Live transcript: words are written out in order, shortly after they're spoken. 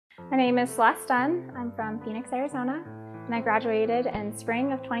My name is Celeste Dunn. I'm from Phoenix, Arizona, and I graduated in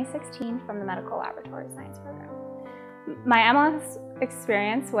spring of 2016 from the Medical Laboratory Science program. My MLS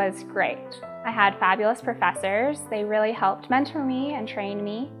experience was great. I had fabulous professors. They really helped mentor me and train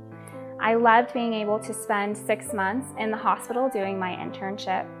me. I loved being able to spend 6 months in the hospital doing my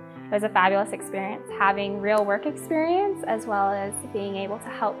internship. It was a fabulous experience, having real work experience as well as being able to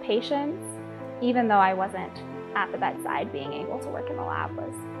help patients, even though I wasn't at the bedside. Being able to work in the lab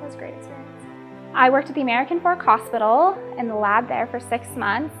was a great experience. I worked at the American Fork Hospital in the lab there for 6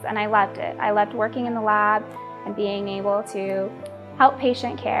 months, and I loved it. I loved working in the lab and being able to help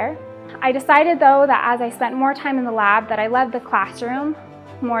patient care. I decided though that as I spent more time in the lab that I loved the classroom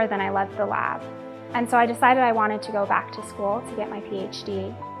more than I loved the lab. And so I decided I wanted to go back to school to get my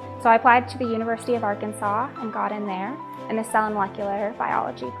PhD. So I applied to the University of Arkansas and got in there in the Cell and Molecular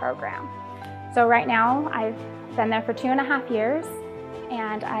Biology program. So right now I've been there for 2.5 years,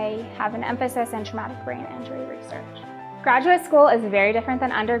 and I have an emphasis in traumatic brain injury research. Graduate school is very different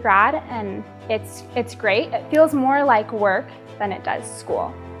than undergrad, and it's great. It feels more like work than it does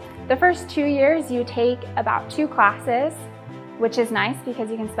school. The first 2 years you take about 2 classes, which is nice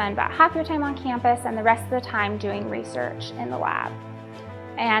because you can spend about half your time on campus and the rest of the time doing research in the lab.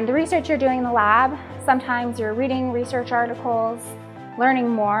 And the research you're doing in the lab, sometimes you're reading research articles, learning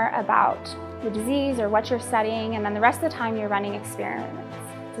more about the disease or what you're studying, and then the rest of the time you're running experiments,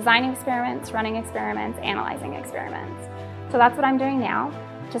 designing experiments, running experiments, analyzing experiments. So that's what I'm doing now.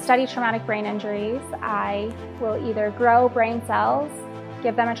 To study traumatic brain injuries, I will either grow brain cells,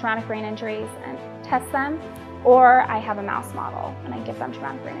 give them a traumatic brain injuries and test them, or I have a mouse model and I give them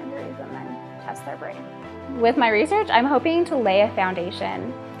traumatic brain injuries and then test their brain. With my research, I'm hoping to lay a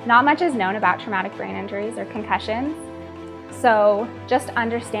foundation. Not much is known about traumatic brain injuries or concussions. So just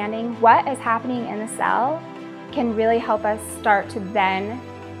understanding what is happening in the cell can really help us start to then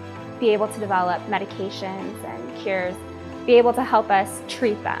be able to develop medications and cures, be able to help us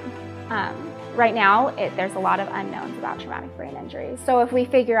treat them. Right now, there's a lot of unknowns about traumatic brain injuries. So if we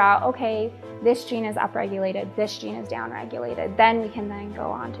figure out, okay, this gene is upregulated, this gene is downregulated, then we can then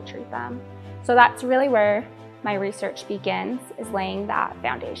go on to treat them. So that's really where my research begins, is laying that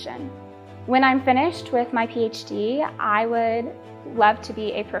foundation. When I'm finished with my PhD, I would love to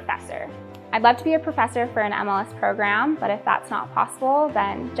be a professor. I'd love to be a professor for an MLS program, but if that's not possible,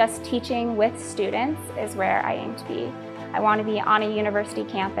 then just teaching with students is where I aim to be. I want to be on a university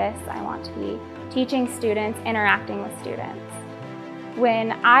campus. I want to be teaching students, interacting with students.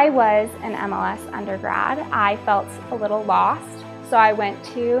 When I was an MLS undergrad, I felt a little lost. So I went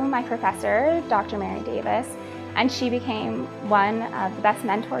to my professor, Dr. Mary Davis, and she became one of the best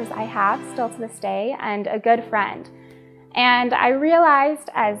mentors I have still to this day, and a good friend. And I realized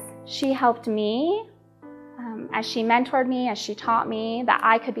as she helped me, as she mentored me, as she taught me, that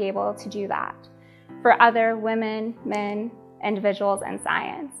I could be able to do that for other women, men, individuals in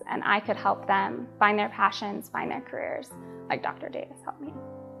science, and I could help them find their passions, find their careers, like Dr. Davis helped me.